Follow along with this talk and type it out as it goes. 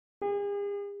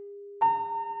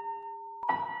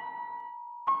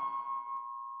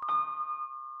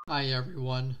Hi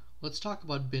everyone, let's talk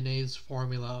about Binet's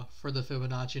formula for the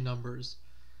Fibonacci numbers.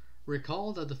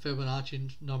 Recall that the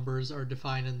Fibonacci numbers are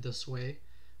defined in this way,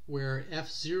 where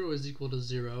f0 is equal to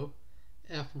 0,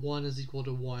 f1 is equal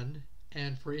to 1,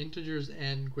 and for integers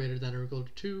n greater than or equal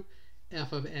to 2,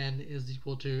 f of n is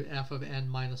equal to f of n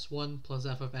minus 1 plus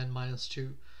f of n minus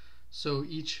 2. So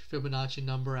each Fibonacci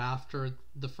number after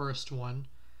the first one,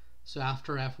 so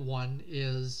after f1,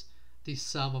 is the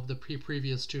sum of the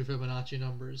previous two Fibonacci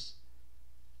numbers.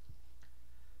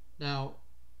 Now,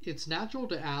 it's natural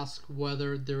to ask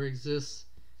whether there exists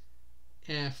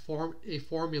a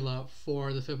formula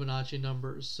for the Fibonacci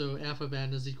numbers. So f of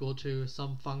n is equal to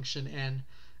some function n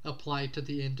applied to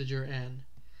the integer n.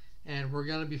 And we're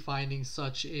going to be finding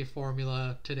such a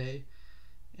formula today.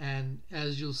 And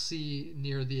as you'll see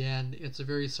near the end, it's a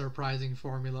very surprising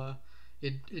formula.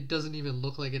 It doesn't even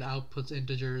look like it outputs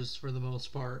integers for the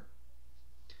most part.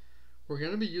 We're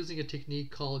going to be using a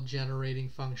technique called generating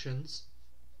functions.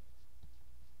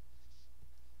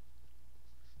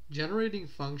 Generating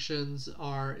functions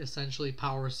are essentially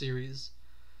power series,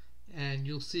 and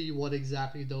you'll see what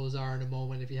exactly those are in a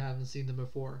moment if you haven't seen them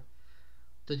before.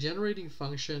 The generating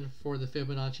function for the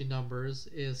Fibonacci numbers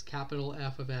is capital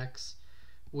F of x,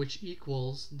 which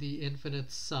equals the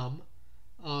infinite sum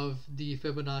of the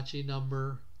Fibonacci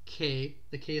number k,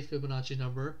 the kth Fibonacci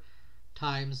number,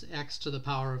 times x to the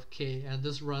power of k, and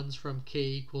this runs from k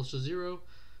equals to 0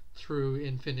 through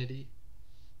infinity.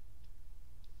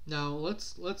 Now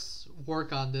let's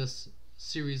work on this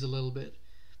series a little bit.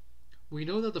 We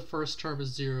know that the first term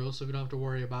is 0, so we don't have to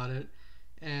worry about it,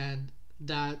 and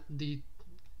that the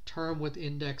term with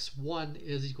index 1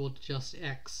 is equal to just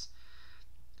x.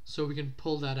 So we can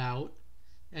pull that out,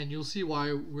 and you'll see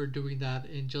why we're doing that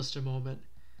in just a moment.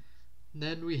 And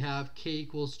then we have k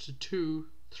equals to 2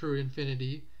 through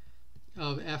infinity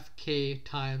of fk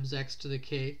times x to the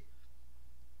k,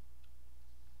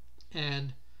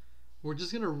 and we're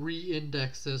just going to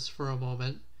re-index this for a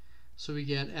moment. So we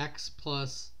get x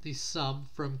plus the sum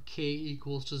from k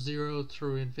equals to 0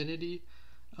 through infinity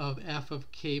of f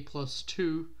of k plus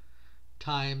 2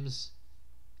 times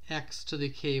x to the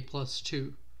k plus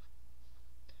 2.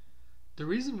 The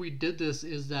reason we did this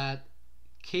is that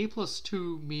k plus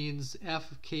 2 means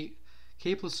f of k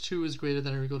plus 2 is greater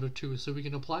than or equal to 2, so we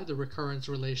can apply the recurrence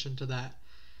relation to that.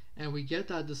 And we get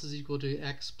that this is equal to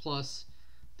x plus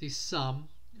the sum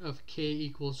of k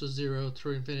equals to 0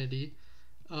 through infinity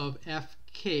of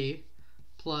fk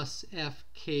plus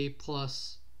fk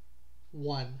plus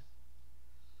 1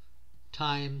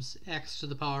 times x to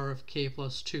the power of k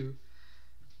plus 2.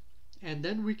 And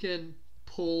then we can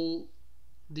pull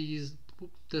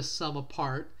this sum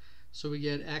apart, so we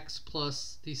get x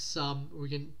plus the sum. We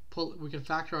can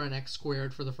factor out an x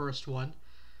squared for the first one,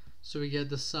 so we get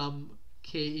the sum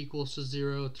k equals to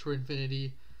 0 through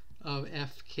infinity of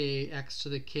fk x to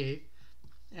the k,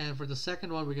 and for the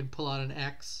second one we can pull out an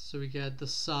x, so we get the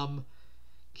sum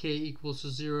k equals to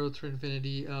 0 through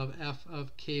infinity of f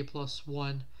of k plus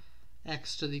 1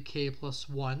 x to the k plus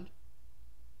 1.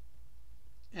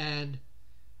 And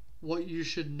what you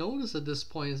should notice at this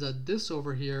point is that this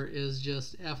over here is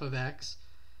just f of x,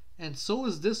 and so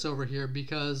is this over here,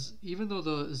 because even though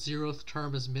the 0th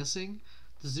term is missing,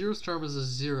 the 0th term is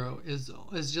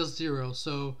is just 0,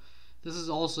 so this is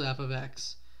also f of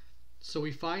x. So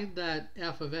we find that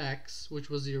f of x,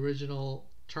 which was the original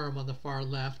term on the far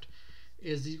left,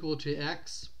 is equal to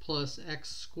x plus x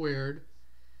squared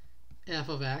f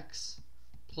of x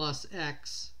plus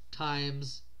x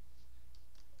times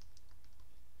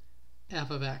f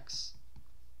of x.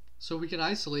 So we can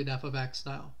isolate f of x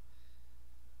now.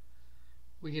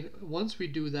 Once we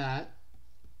do that,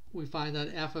 we find that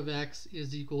f of x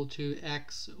is equal to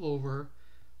x over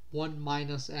 1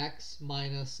 minus x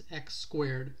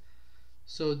squared.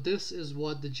 So this is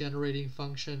what the generating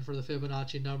function for the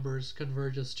Fibonacci numbers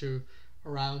converges to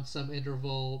around some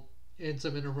interval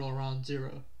around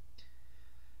 0.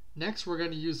 Next, we're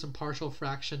going to use some partial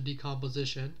fraction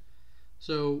decomposition.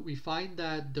 So we find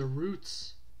that the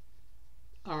roots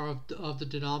of the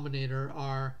denominator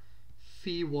are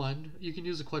phi1. You can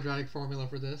use a quadratic formula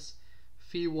for this.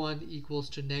 Phi1 equals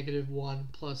to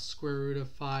 -1 plus square root of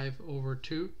 5 over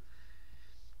 2.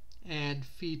 And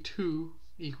phi2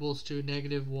 equals to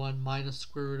 -1 minus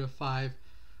square root of 5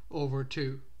 over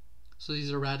 2. So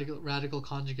these are radical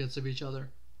conjugates of each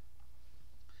other.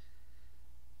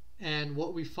 And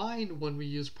what we find when we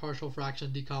use partial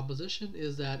fraction decomposition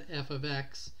is that f of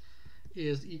x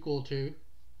is equal to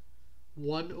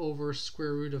 1 over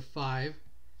square root of 5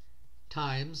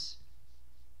 times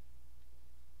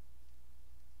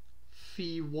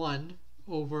phi1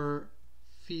 over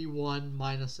phi1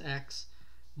 minus x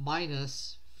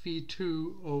minus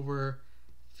phi2 over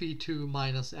phi2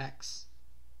 minus x.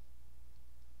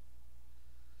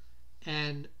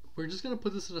 And we're just going to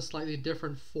put this in a slightly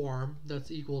different form that's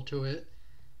equal to it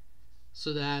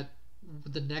so that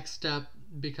the next step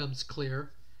becomes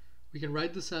clear. We can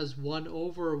write this as 1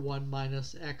 over 1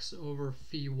 minus x over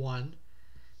phi1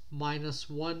 minus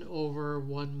 1 over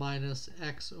 1 minus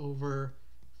x over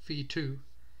phi2.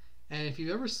 And if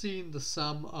you've ever seen the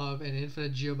sum of an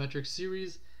infinite geometric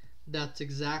series, that's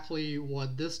exactly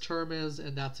what this term is,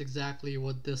 and that's exactly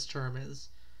what this term is.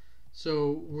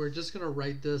 So we're just going to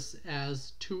write this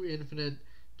as two infinite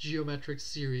geometric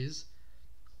series,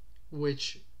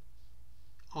 which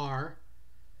are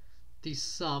the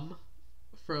sum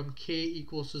from k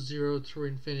equals to 0 through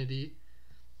infinity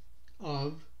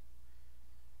of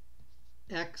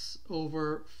x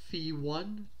over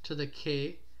phi1 to the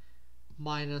k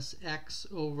minus x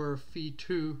over phi2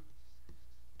 to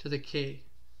the k.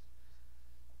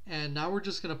 And now we're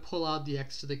just going to pull out the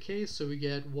x to the k, so we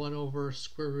get 1 over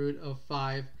square root of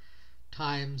 5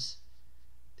 times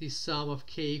the sum of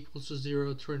k equals to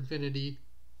 0 through infinity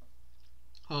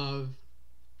of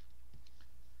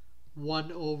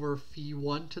 1 over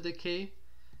phi1 to the k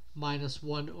minus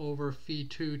 1 over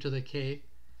phi2 to the k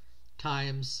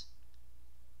times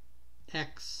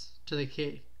x to the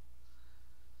k.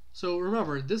 So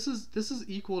remember, this is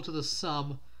equal to the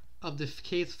sum of the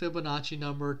kth Fibonacci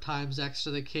number times x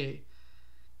to the k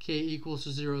equals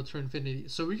to 0 through infinity.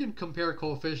 So we can compare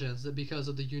coefficients because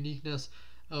of the uniqueness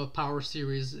of power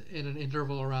series in an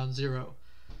interval around 0.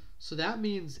 So that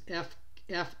means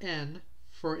fn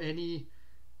for any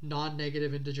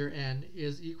non-negative integer n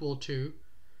is equal to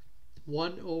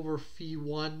 1 over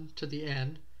phi1 to the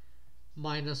n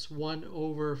minus 1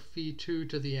 over phi2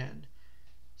 to the n.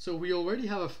 So we already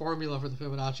have a formula for the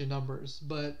Fibonacci numbers,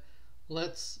 but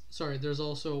there's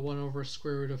also a 1 over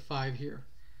square root of 5 here.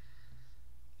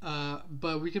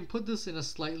 But we can put this in a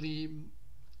slightly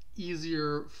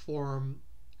easier form,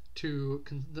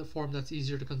 the form that's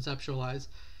easier to conceptualize,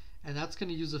 and that's going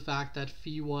to use the fact that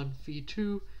phi1,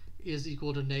 phi2 is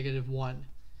equal to -1.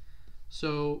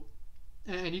 So,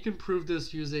 and you can prove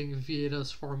this using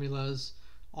Binets formulas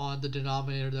on the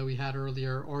denominator that we had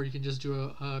earlier, or you can just do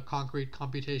a concrete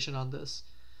computation on this.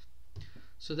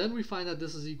 So then we find that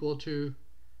this is equal to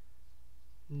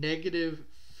negative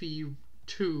phi2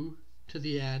 to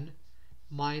the n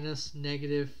minus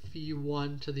negative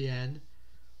phi1 to the n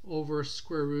over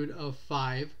square root of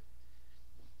 5.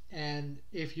 And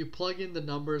if you plug in the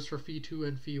numbers for phi2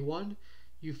 and phi1,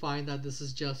 you find that this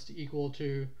is just equal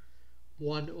to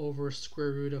 1 over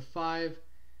square root of 5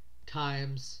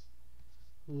 times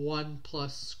 1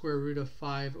 plus square root of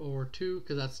 5 over 2,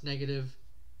 because that's negative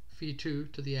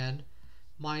phi2 to the n,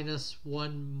 minus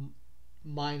 1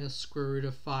 minus square root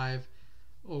of 5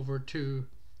 over 2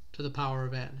 to the power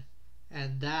of n.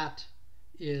 And that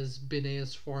is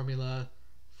Binet's formula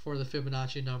for the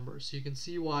Fibonacci numbers. So you can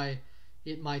see why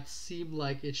it might seem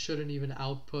like it shouldn't even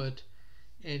output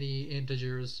any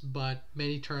integers, but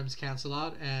many terms cancel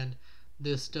out, and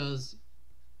this does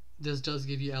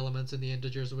give you elements in the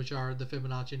integers, which are the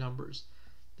Fibonacci numbers.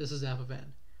 This is f of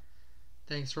n.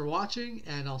 Thanks for watching,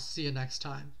 and I'll see you next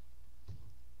time.